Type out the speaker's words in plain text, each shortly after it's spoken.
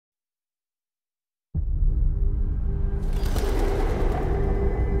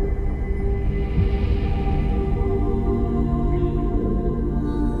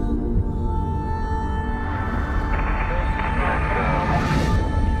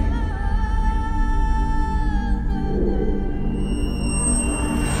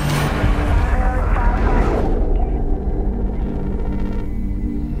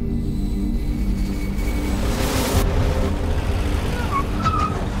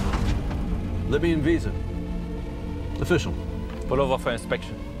Libyan visa. Official. Pull over for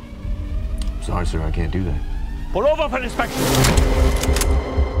inspection. Sorry, sir, I can't do that. Pull over for inspection!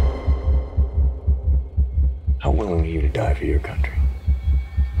 How willing are you to die for your country?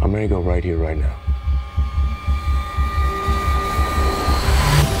 I'm ready to go right here, right now.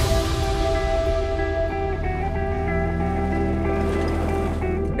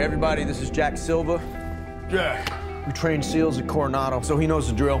 Hey everybody, this is Jack Silva. Jack. We train SEALs at Coronado, so he knows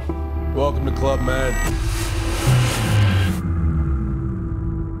the drill. Welcome to Club, man.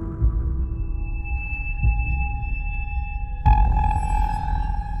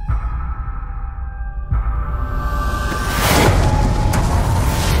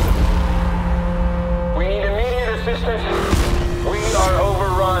 We need immediate assistance. We are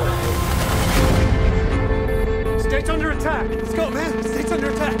overrun. State's under attack. Let's go, man. State's under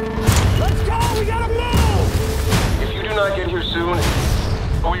attack. Let's go! We gotta move! If you do not get here soon,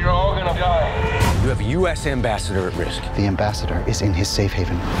 we are all gonna die. You have a U.S. ambassador at risk. The ambassador is in his safe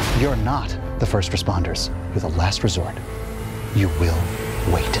haven. You're not the first responders. You're the last resort. You will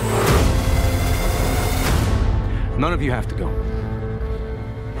wait. None of you have to go.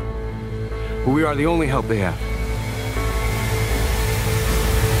 But we are the only help they have.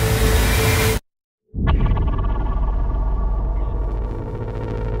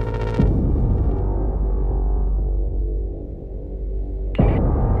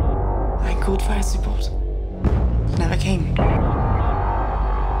 I called fire support. Never came.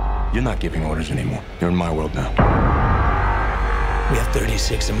 You're not giving orders anymore. You're in my world now. We have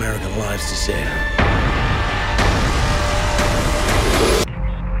 36 American lives to save.